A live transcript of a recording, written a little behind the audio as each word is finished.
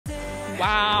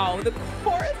Wow, the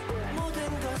chorus.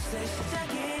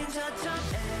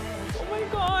 Oh my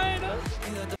god.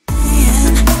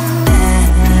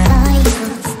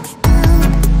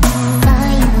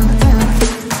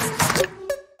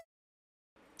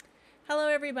 Hello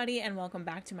everybody and welcome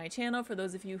back to my channel. For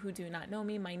those of you who do not know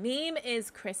me, my name is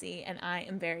Chrissy and I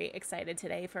am very excited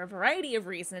today for a variety of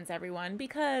reasons, everyone,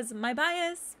 because my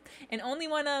bias and only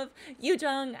one of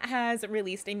YooJung has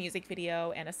released a music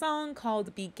video and a song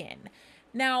called Begin.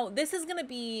 Now, this is going to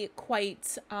be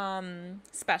quite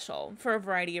special for a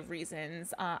variety of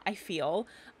reasons, I feel.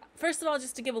 First of all,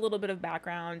 just to give a little bit of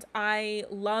background, I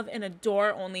love and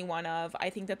adore ONLYONEOF. I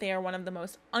think that they are one of the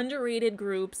most underrated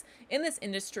groups in this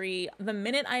industry. The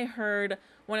minute I heard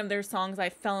one of their songs, I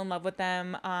fell in love with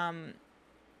them.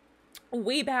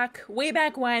 Way back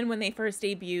when they first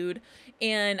debuted,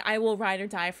 and I will ride or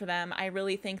die for them. I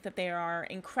really think that they are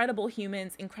incredible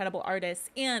humans, incredible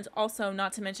artists, and also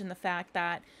not to mention the fact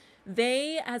that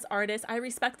they, as artists, I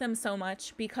respect them so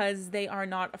much because they are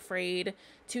not afraid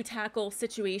to tackle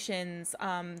situations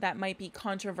that might be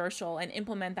controversial and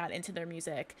implement that into their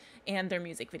music and their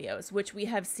music videos, which we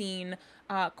have seen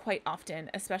quite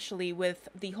often, especially with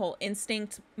the whole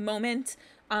Instinct moment.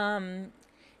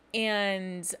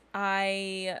 And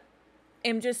I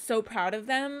am just so proud of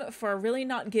them for really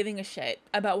not giving a shit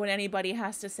about what anybody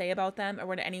has to say about them or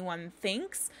what anyone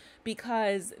thinks,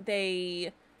 because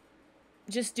they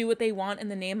just do what they want in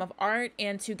the name of art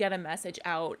and to get a message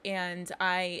out, and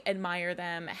I admire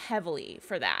them heavily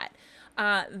for that.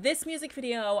 This music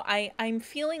video, I'm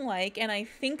feeling like, and I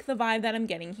think the vibe that I'm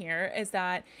getting here is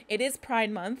that it is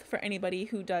Pride Month, for anybody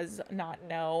who does not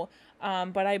know,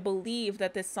 but I believe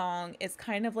that this song is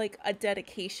kind of like a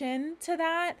dedication to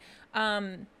that.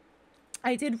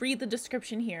 I did read the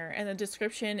description here, and the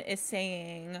description is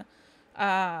saying,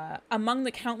 among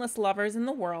the countless lovers in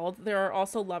the world, there are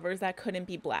also lovers that couldn't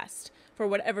be blessed for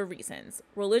whatever reasons.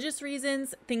 Religious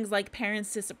reasons, things like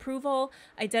parents' disapproval.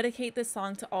 I dedicate this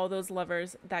song to all those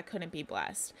lovers that couldn't be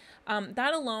blessed.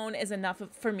 That alone is enough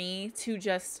for me to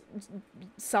just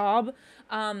sob.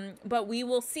 But we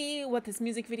will see what this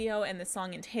music video and this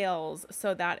song entails.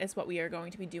 So that is what we are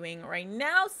going to be doing right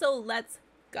now. So let's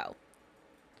go.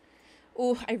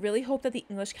 Oh, I really hope that the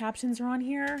English captions are on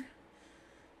here,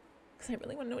 because I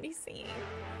really want to know what he's saying.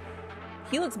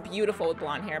 He looks beautiful with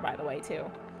blonde hair, by the way, too.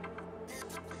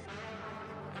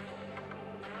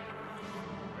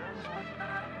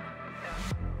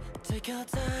 Take your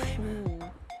time. Ooh,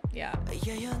 yeah.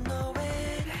 Yeah, you know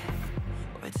it.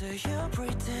 Why do you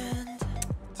pretend?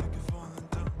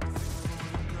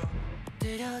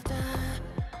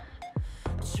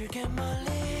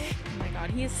 Oh my god,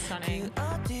 he is stunning.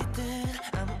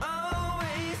 I'm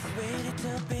always ready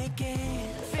to begin.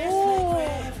 Oh.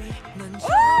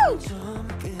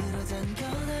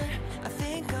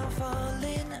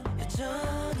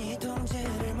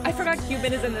 I forgot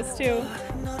Cuban is in this too.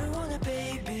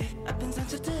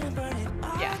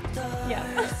 Yeah. Yeah.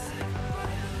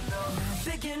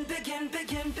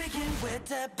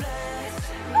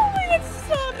 Oh my god,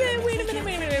 stop it. Wait a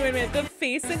minute. The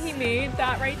face that he made,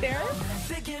 that right there.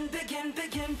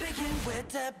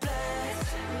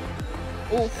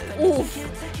 Oof, oof.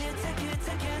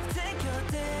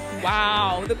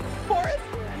 Wow, the chorus.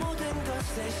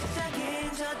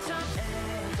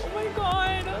 Oh my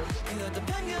god.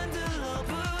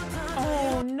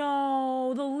 Oh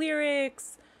no, the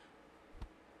lyrics.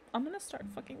 I'm gonna start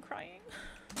fucking crying.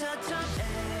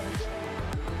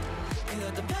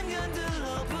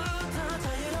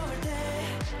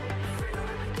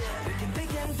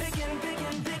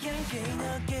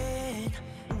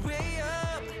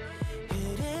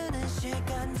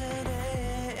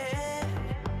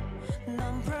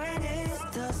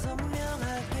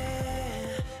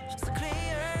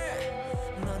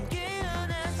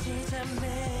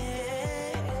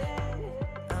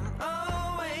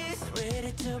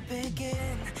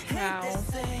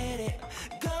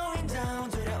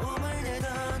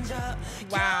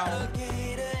 Wow.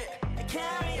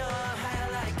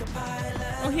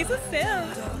 Oh, he's a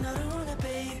simp.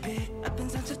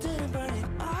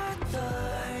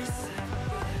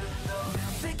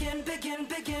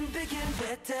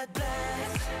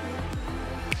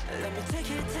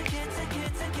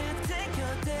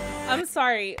 I'm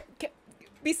sorry.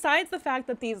 Besides the fact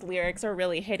that these lyrics are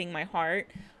really hitting my heart,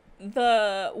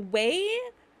 the way,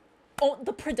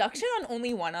 the production on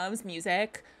ONLYONEOF's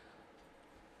music,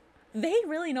 they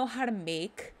really know how to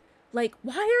make, like,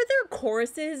 why are their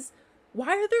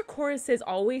choruses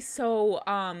always so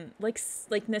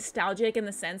like nostalgic, in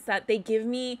the sense that they give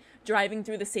me Driving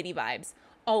Through the City vibes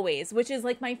always, which is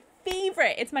like my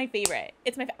favorite. It's my favorite.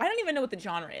 I don't even know what the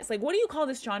genre is. Like, what do you call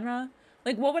this genre?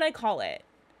 Like, what would I call it?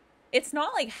 It's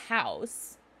not like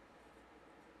house.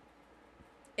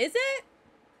 Is it?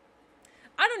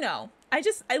 I don't know. I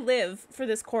live for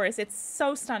this chorus. It's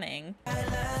so stunning. Oh,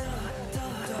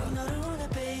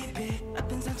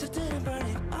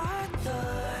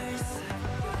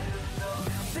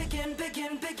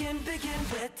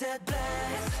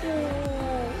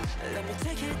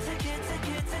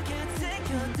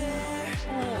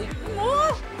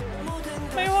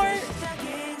 my heart.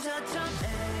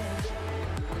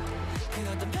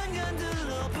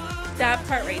 That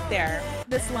part right there.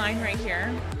 This line right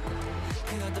here.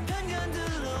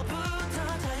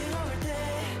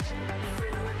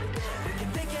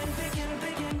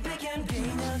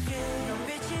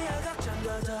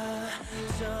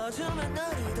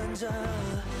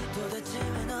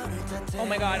 Oh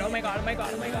my god, oh my god, oh my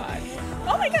god, oh my god.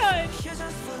 Oh my god!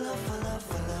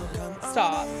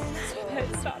 Stop.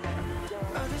 Stop it.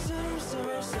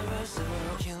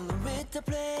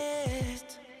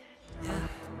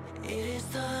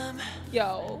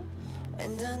 Yo.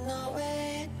 And I know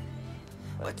it.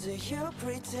 What do you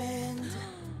pretend?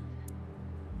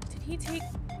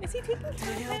 Is he taking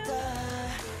time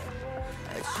now?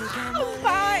 Oh,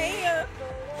 bye!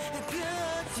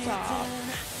 Stop.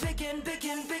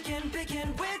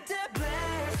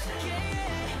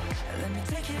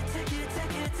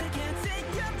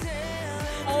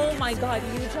 Oh my god,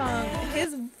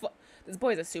 YooJung. This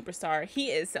boy's a superstar.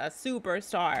 He is a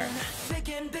superstar.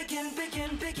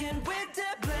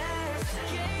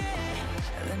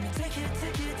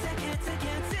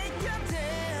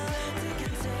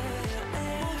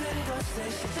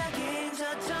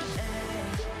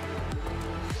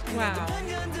 Wow.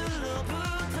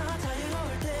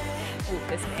 Ooh,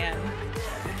 this man.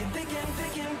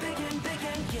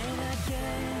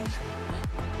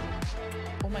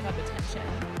 Oh my god, the tension.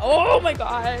 Oh my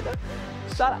god.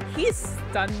 Shut up. He's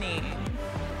stunning.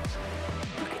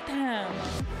 Look at them.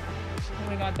 Oh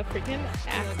my god, the freaking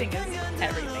acting is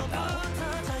everything though.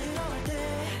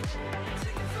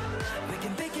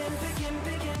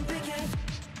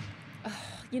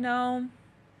 You know,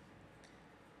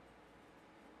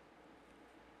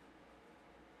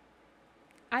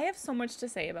 I have so much to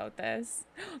say about this.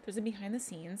 There's a behind the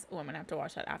scenes. Oh, I'm gonna have to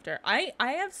watch that after. I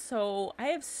have so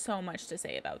much to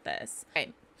say about this.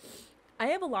 Okay. I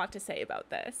have a lot to say about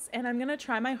this, and I'm gonna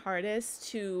try my hardest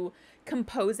to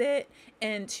compose it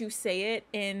and to say it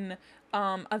in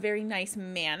a very nice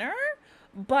manner.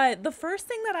 But the first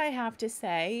thing that I have to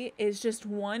say is just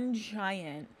one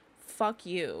giant fuck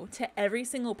you to every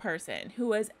single person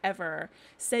who has ever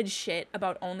said shit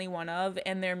about ONLYONEOF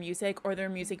and their music or their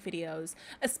music videos,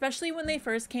 especially when they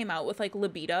first came out with like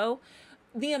Libido.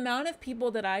 The amount of people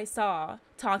that I saw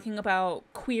talking about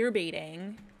queer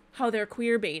baiting, how they're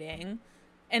queer baiting,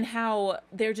 and how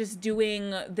they're just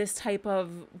doing this type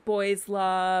of boys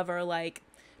love or like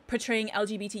portraying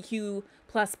LGBTQ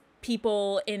plus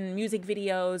people in music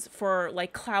videos for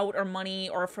like clout or money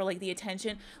or for like the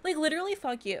attention. Like, literally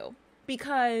fuck you.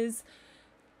 Because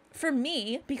for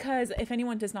me, because if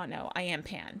anyone does not know, I am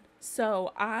pan.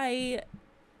 So I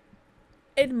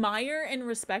admire and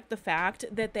respect the fact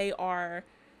that they are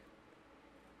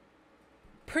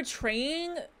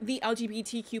portraying the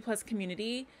LGBTQ plus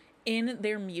community in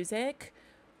their music,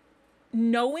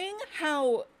 knowing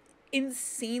how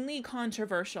insanely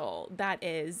controversial that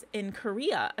is in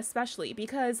Korea, especially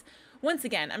because, once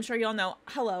again, I'm sure y'all know,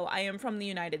 hello, I am from the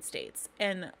United States,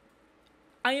 and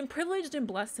I am privileged and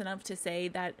blessed enough to say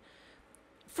that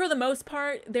for the most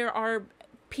part, there are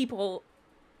people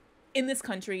in this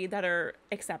country that are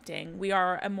accepting. We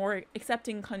are a more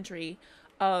accepting country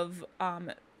of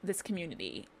this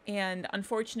community. And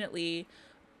unfortunately,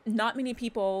 not many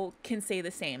people can say the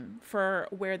same for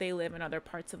where they live in other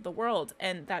parts of the world.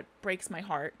 And that breaks my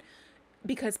heart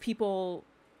because people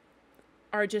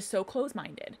are just so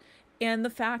close-minded. And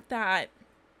the fact that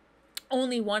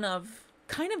ONLYONEOF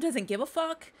kind of doesn't give a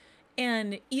fuck.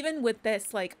 And even with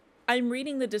this, like, I'm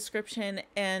reading the description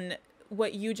and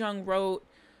what YooJung wrote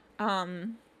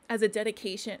as a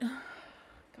dedication.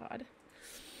 God,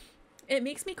 it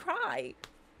makes me cry.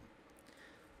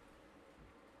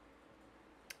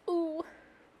 Ooh,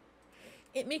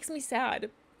 it makes me sad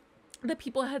that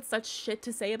people had such shit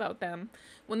to say about them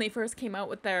when they first came out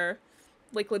with their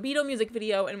like Libido music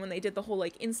video, and when they did the whole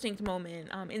like Instinct moment,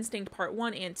 Instinct part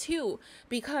 1 and 2,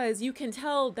 because you can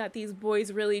tell that these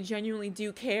boys really genuinely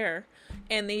do care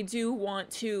and they do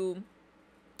want to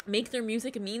make their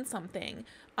music mean something.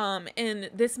 And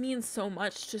this means so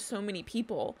much to so many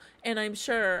people. And I'm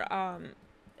sure,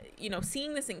 you know,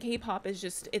 seeing this in K-pop is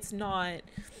just, it's not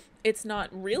it's not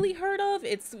really heard of.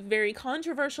 It's very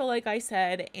controversial, like I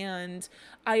said, and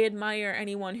I admire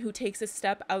anyone who takes a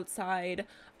step outside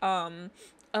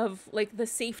of like the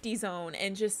safety zone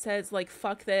and just says like,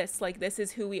 fuck this, like this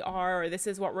is who we are, or this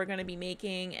is what we're going to be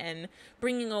making, and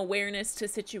bringing awareness to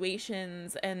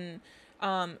situations. And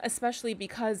especially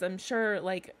because I'm sure,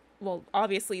 like, well,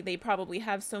 obviously they probably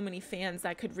have so many fans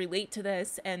that could relate to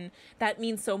this, and that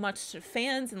means so much to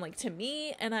fans and like to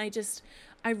me. And I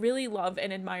really love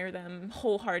and admire them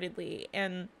wholeheartedly.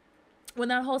 And when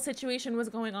that whole situation was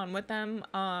going on with them,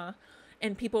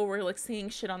 and people were like saying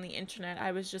shit on the internet,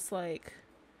 I was just like,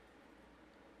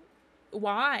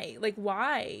 why? Like,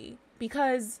 why?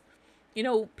 Because, you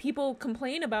know, people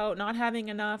complain about not having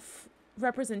enough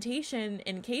representation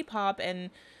in K-pop, and,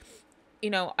 you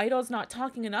know, idols not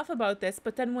talking enough about this.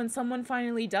 But then when someone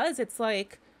finally does, it's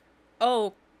like,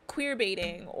 oh, queer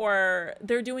baiting, or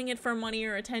they're doing it for money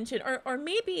or attention, or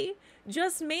maybe,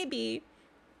 just maybe,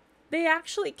 they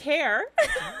actually care.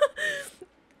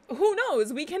 Who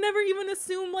knows? We can never even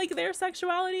assume like their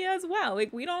sexuality as well.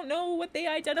 Like, we don't know what they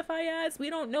identify as. We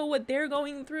don't know what they're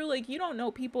going through. Like, you don't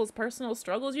know people's personal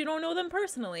struggles. You don't know them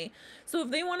personally. So if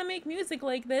they want to make music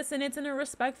like this and it's in a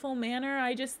respectful manner,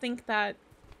 I just think that,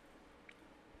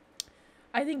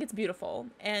 I think it's beautiful.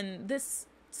 And this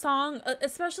song,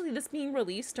 especially this being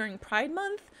released during Pride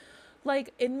Month,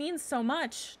 like, it means so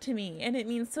much to me, and it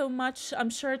means so much, I'm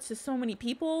sure, to so many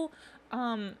people.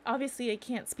 Obviously I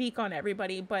can't speak on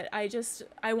everybody, but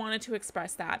I wanted to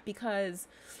express that because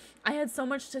I had so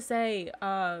much to say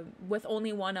with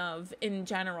ONLYONEOF in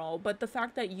general. But the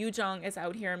fact that YooJung is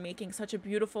out here making such a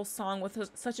beautiful song with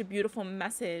such a beautiful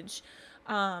message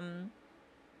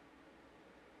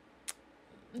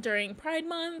during Pride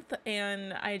Month,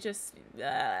 and I just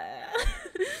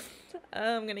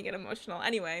I'm gonna get emotional.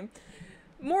 Anyway,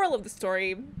 moral of the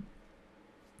story: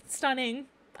 stunning,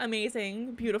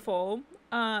 amazing, beautiful.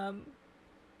 I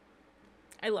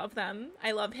love them.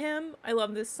 I love him. I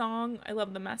love this song. I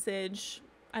love the message.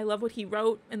 I love what he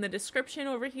wrote in the description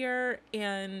over here.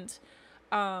 And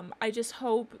I just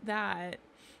hope that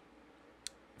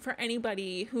for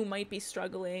anybody who might be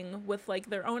struggling with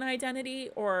like their own identity,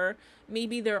 or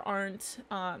maybe there aren't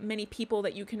many people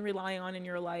that you can rely on in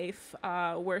your life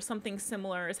where something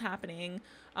similar is happening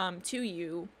to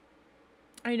you.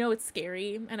 I know it's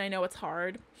scary and I know it's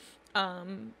hard,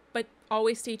 but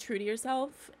always stay true to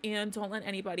yourself and don't let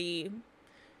anybody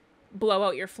blow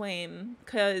out your flame,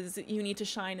 because you need to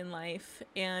shine in life.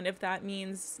 And if that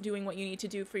means doing what you need to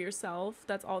do for yourself,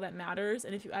 that's all that matters.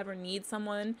 And if you ever need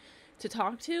someone to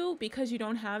talk to because you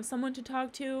don't have someone to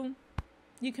talk to,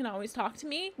 you can always talk to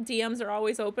me. DMs are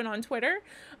always open on Twitter.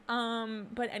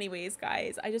 But anyways,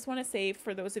 guys, I just want to say,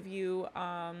 for those of you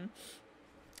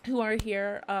who are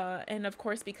here, and of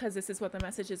course, because this is what the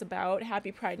message is about,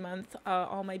 happy Pride Month,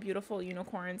 all my beautiful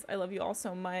unicorns. I love you all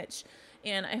so much,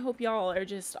 and I hope y'all are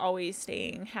just always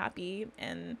staying happy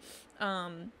and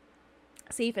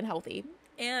safe and healthy.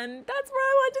 And that's where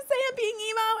I want to say I'm being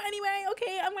emo. Anyway,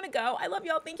 okay, I'm gonna go. I love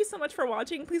y'all. Thank you so much for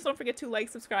watching. Please don't forget to like,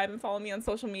 subscribe, and follow me on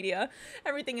social media.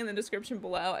 Everything in the description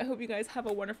below. I hope you guys have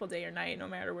a wonderful day or night, no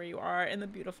matter where you are in the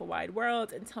beautiful wide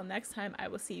world. Until next time, I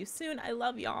will see you soon. I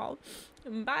love y'all.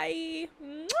 Bye.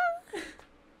 Mwah!